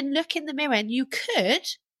you can look in the mirror and you could,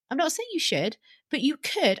 I'm not saying you should, but you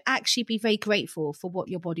could actually be very grateful for what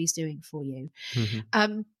your body's doing for you.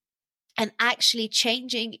 And actually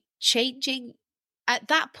changing at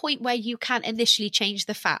that point where you can initially change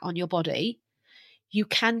the fat on your body, you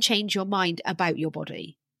can change your mind about your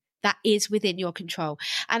body. That is within your control.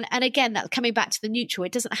 And again, that coming back to the neutral,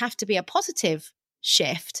 it doesn't have to be a positive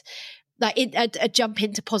shift, like a jump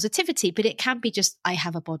into positivity, but it can be just, I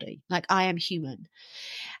have a body, like I am human.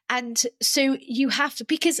 And so you have to,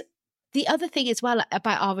 because the other thing as well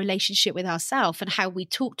about our relationship with ourselves and how we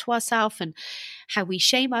talk to ourselves and how we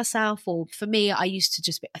shame ourselves, or for me, I used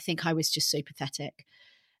to I think I was just so pathetic.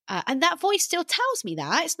 And that voice still tells me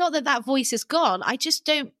that. It's not that voice is gone. I just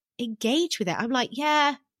don't engage with it. I'm like,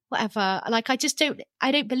 yeah, whatever. Like, I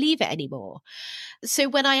don't believe it anymore. So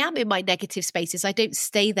when I am in my negative spaces, I don't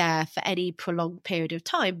stay there for any prolonged period of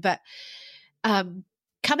time. But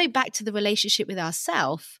coming back to the relationship with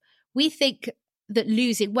ourselves, we think that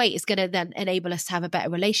losing weight is going to then enable us to have a better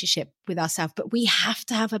relationship with ourselves. But we have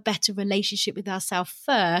to have a better relationship with ourselves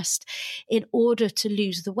first in order to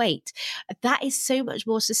lose the weight. That is so much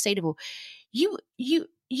more sustainable. You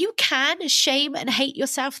can shame and hate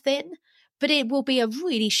yourself thin, but it will be a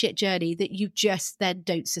really shit journey that you just then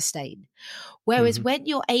don't sustain. Whereas when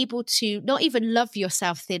you're able to not even love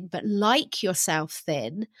yourself thin, but like yourself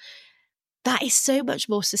thin, that is so much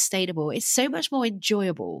more sustainable. It's so much more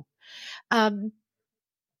enjoyable.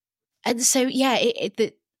 And so, yeah,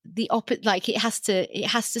 like it has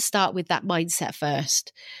to start with that mindset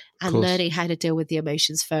first, and learning how to deal with the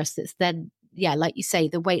emotions first. That's then, yeah, like you say,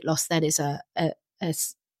 the weight loss then is an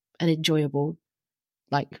enjoyable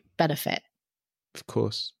like benefit. Of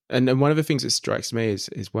course. And one of the things that strikes me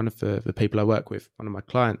is one of the people I work with, one of my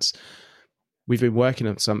clients, we've been working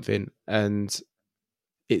on something, and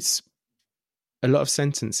it's a lot of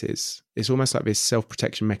sentences. It's almost like this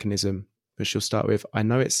self-protection mechanism. But she'll start with, I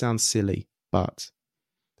know it sounds silly, but.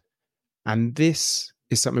 And this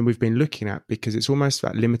is something we've been looking at, because it's almost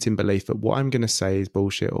that limiting belief that what I'm going to say is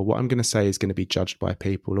bullshit, or what I'm going to say is going to be judged by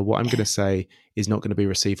people, or what I'm going to say is not going to be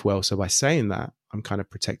received well. So by saying that, I'm kind of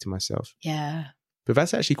protecting myself. Yeah. But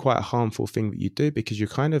that's actually quite a harmful thing that you do, because you're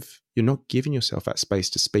not giving yourself that space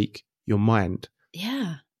to speak your mind.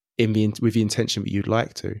 Yeah. With the intention that you'd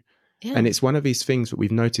like to. Yeah. And it's one of these things that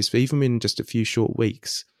we've noticed, even in just a few short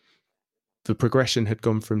weeks, the progression had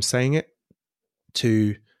gone from saying it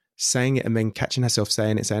to saying it and then catching herself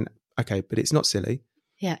saying it, saying, okay, but it's not silly.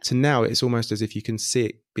 Yeah. To now it's almost as if you can see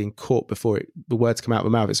it being caught before the words come out of the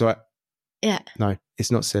mouth. It's like, yeah, no,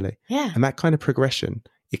 it's not silly. Yeah. And that kind of progression,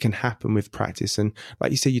 it can happen with practice. And like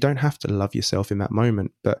you say, you don't have to love yourself in that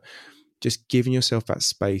moment, but just giving yourself that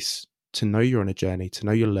space to know you're on a journey, to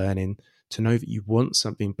know you're learning, to know that you want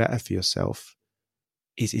something better for yourself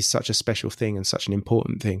is such a special thing and such an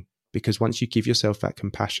important thing. Because once you give yourself that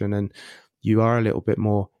compassion and you are a little bit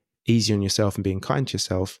more easy on yourself and being kind to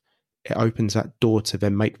yourself, it opens that door to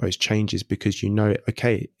then make those changes, because you know,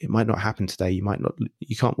 okay, it might not happen today.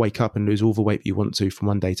 You can't wake up and lose all the weight that you want to from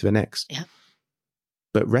one day to the next. Yeah.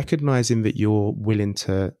 But recognizing that you're willing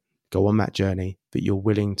to go on that journey, that you're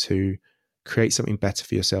willing to create something better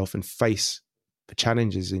for yourself and face the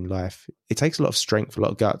challenges in life, it takes a lot of strength, a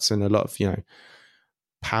lot of guts, and a lot of,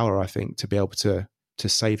 power, I think, to be able to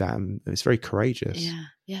say that. And it's very courageous. Yeah.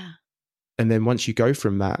 Yeah. And then once you go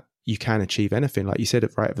from that, you can achieve anything. Like you said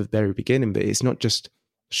right at the very beginning, but it's not just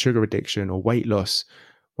sugar addiction or weight loss.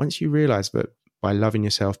 Once you realize that by loving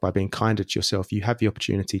yourself, by being kinder to yourself, you have the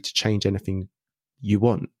opportunity to change anything you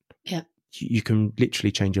want. Yeah. You can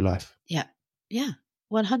literally change your life. Yeah. Yeah.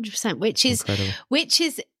 100%, which is, for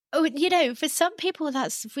some people,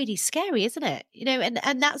 that's really scary, isn't it?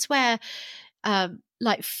 And that's where,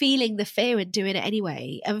 like feeling the fear and doing it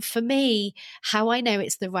anyway. And for me, how I know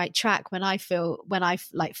it's the right track when I feel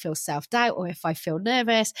self-doubt, or if I feel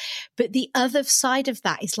nervous, but the other side of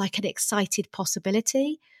that is like an excited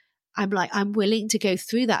possibility. I'm willing to go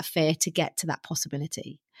through that fear to get to that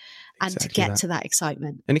possibility. And to get to that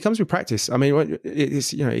excitement. And it comes with practice. I mean,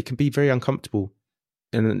 it's, it can be very uncomfortable.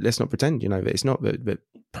 And let's not pretend, that it's not that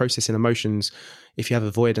processing emotions. If you have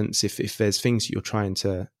avoidance, if there's things that you're trying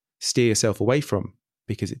to steer yourself away from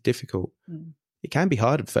because it's difficult, it can be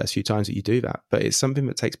hard the first few times that you do that. But it's something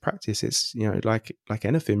that takes practice. It's, like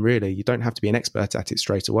anything really, you don't have to be an expert at it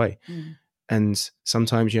straight away. And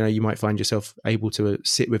sometimes, you might find yourself able to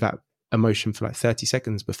sit with that emotion for like 30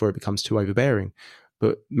 seconds before it becomes too overbearing.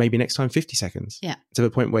 but maybe next time 50 seconds. Yeah. To the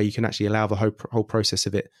point where you can actually allow the whole process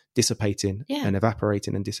of it dissipating and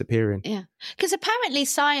evaporating and disappearing. Yeah. Because apparently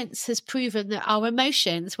science has proven that our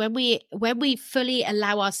emotions, when we fully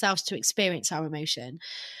allow ourselves to experience our emotion,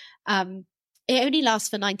 it only lasts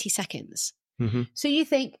for 90 seconds. Mm-hmm. So you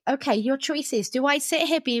think, okay, your choice is, do I sit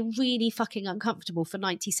here being really fucking uncomfortable for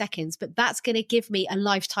 90 seconds, but that's going to give me a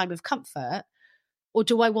lifetime of comfort? Or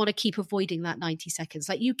do I want to keep avoiding that 90 seconds?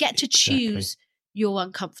 Like, you get to choose your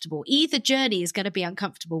uncomfortable. Either journey is going to be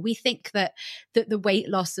uncomfortable. We think that the weight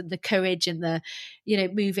loss and the courage and the,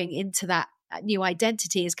 moving into that new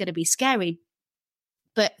identity is going to be scary.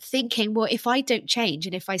 But thinking, well, if I don't change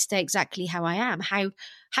and if I stay exactly how I am,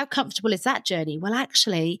 how comfortable is that journey? Well,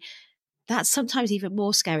 actually, that's sometimes even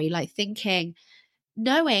more scary. Like thinking,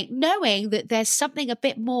 knowing that there's something a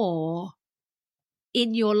bit more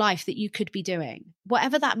in your life that you could be doing,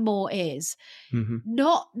 whatever that more is. Mm-hmm.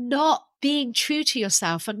 Not being true to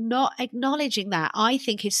yourself and not acknowledging that, I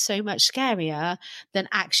think, is so much scarier than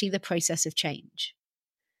actually the process of change.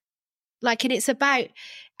 Like, and it's about,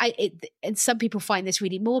 and some people find this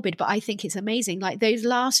really morbid, but I think it's amazing. Like those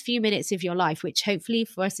last few minutes of your life, which hopefully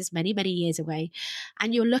for us is many, many years away,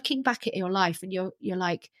 and you're looking back at your life and you're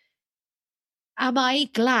like, am I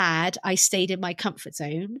glad I stayed in my comfort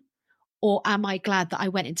zone? Or am I glad that I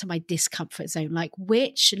went into my discomfort zone? Like,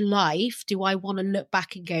 which life do I want to look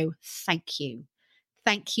back and go, thank you.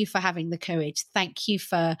 Thank you for having the courage. Thank you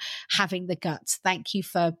for having the guts. Thank you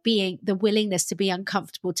for being the willingness to be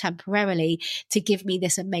uncomfortable temporarily to give me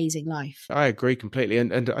this amazing life. I agree completely.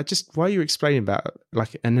 And I just, while you were explaining that,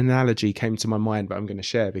 like an analogy came to my mind, but I'm going to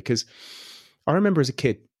share, because I remember as a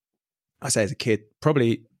kid,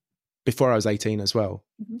 probably before I was 18 as well,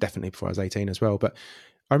 definitely before I was 18 as well. But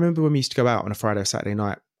I remember when we used to go out on a Friday or Saturday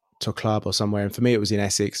night to a club or somewhere. And for me, it was in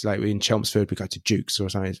Essex, like in Chelmsford, we go to Duke's or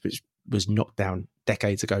something, which was knocked down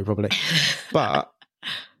decades ago, probably. But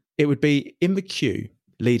it would be in the queue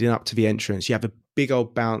leading up to the entrance. You have the big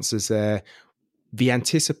old bouncers there. The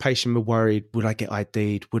anticipation, the worried, would I get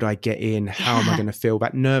ID'd? Would I get in? How am I going to feel?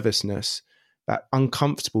 That nervousness, that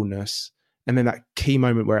uncomfortableness. And then that key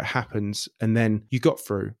moment where it happens. And then you got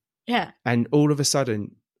through. Yeah. And all of a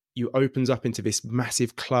sudden, you opens up into this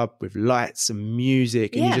massive club with lights and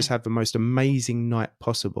music, and you just have the most amazing night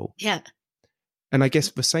possible. Yeah. And I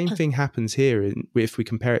guess the same thing happens here if we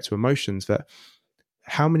compare it to emotions, that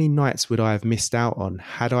how many nights would I have missed out on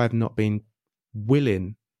had I have not been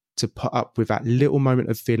willing to put up with that little moment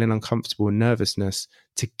of feeling uncomfortable and nervousness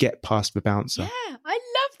to get past the bouncer? Yeah, I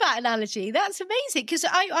love that analogy. That's amazing, because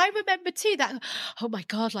I remember too that, oh my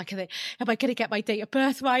God, like, am I going to get my date of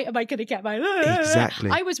birth right? Am I going to get my... Exactly.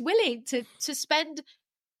 I was willing to spend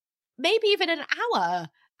maybe even an hour,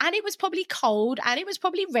 and it was probably cold and it was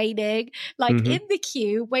probably raining, like in the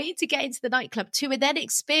queue, waiting to get into the nightclub to then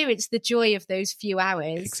experience the joy of those few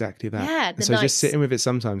hours. Exactly that. Yeah. So just sitting with it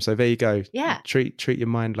sometimes. So there you go. Yeah. Treat your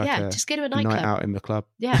mind like just go to a nightclub. Night out in the club.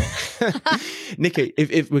 Yeah. Nicky,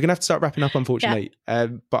 if we're going to have to start wrapping up, unfortunately,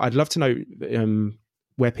 but I'd love to know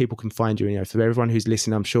where people can find you. You know, for everyone who's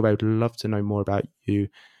listening, I'm sure they would love to know more about you,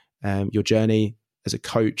 your journey as a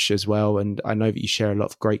coach as well. And I know that you share a lot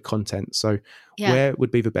of great content. So where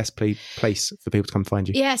would be the best place for people to come find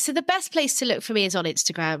you? Yeah, so the best place to look for me is on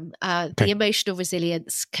Instagram, the Emotional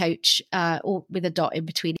Resilience Coach, or with a dot in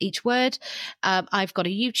between each word. I've got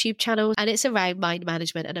a YouTube channel, and it's around mind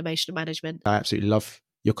management and emotional management. I absolutely love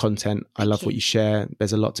your content. I love what you share.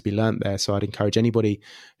 There's a lot to be learned there. So I'd encourage anybody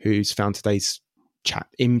who's found today's chat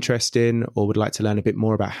interesting or would like to learn a bit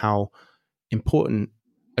more about how important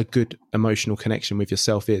a good emotional connection with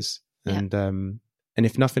yourself is. And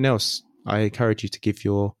if nothing else, I encourage you to give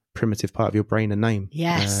your primitive part of your brain a name.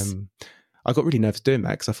 Yes. I got really nervous doing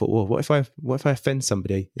that because I thought, well, what if I offend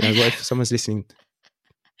somebody? You know, what if someone's listening,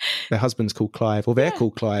 their husband's called Clive, or they're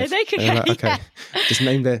called Clive? They could, like, okay, just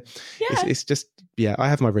name their. Yeah. It's just, I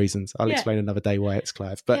have my reasons. I'll explain another day why it's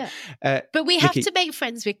Clive. But but we have to make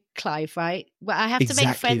friends with Clive, right? Well, I have to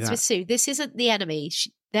make friends with Sue. This isn't the enemy.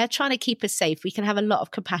 They're trying to keep us safe. We can have a lot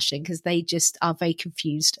of compassion because they just are very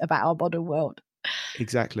confused about our modern world.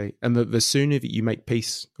 Exactly. And the sooner that you make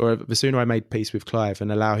peace, or the sooner I made peace with Clive and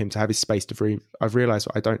allow him to have his space to breathe, I've realised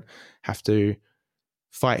I don't have to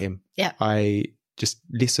fight him. Yeah. I just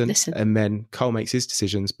listen. And then Carl makes his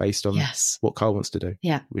decisions based on what Carl wants to do.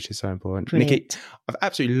 Yeah. Which is so important. Brilliant. Nicky, I've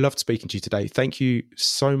absolutely loved speaking to you today. Thank you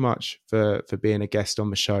so much for being a guest on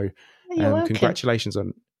the show. You're welcome. Congratulations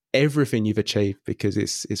on everything you've achieved, because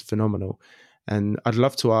it's phenomenal. And I'd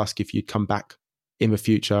love to ask if you'd come back in the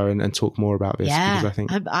future and talk more about this. Yeah, because I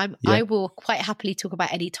think I will quite happily talk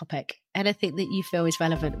about any topic. Anything that you feel is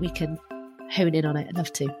relevant, we can hone in on it. I'd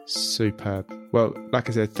love to. Superb. Well, like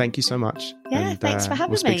I said, thank you so much. Yeah, thanks for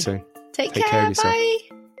having me. We'll speak soon. Take care of yourself. Bye.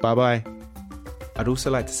 Bye-bye. I'd also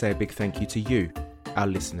like to say a big thank you to you, our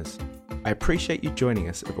listeners. I appreciate you joining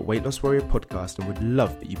us at the Weight Loss Warrior podcast and would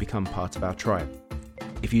love that you become part of our tribe.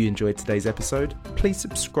 If you enjoyed today's episode, please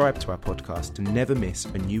subscribe to our podcast to never miss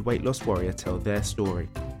a new weight loss warrior tell their story.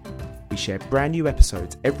 We share brand new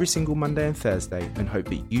episodes every single Monday and Thursday and hope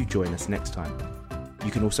that you join us next time.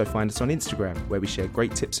 You can also find us on Instagram, where we share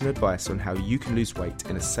great tips and advice on how you can lose weight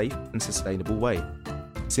in a safe and sustainable way.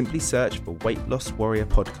 Simply search for Weight Loss Warrior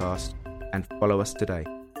Podcast and follow us today.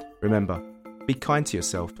 Remember, be kind to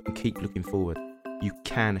yourself and keep looking forward. You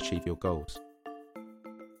can achieve your goals.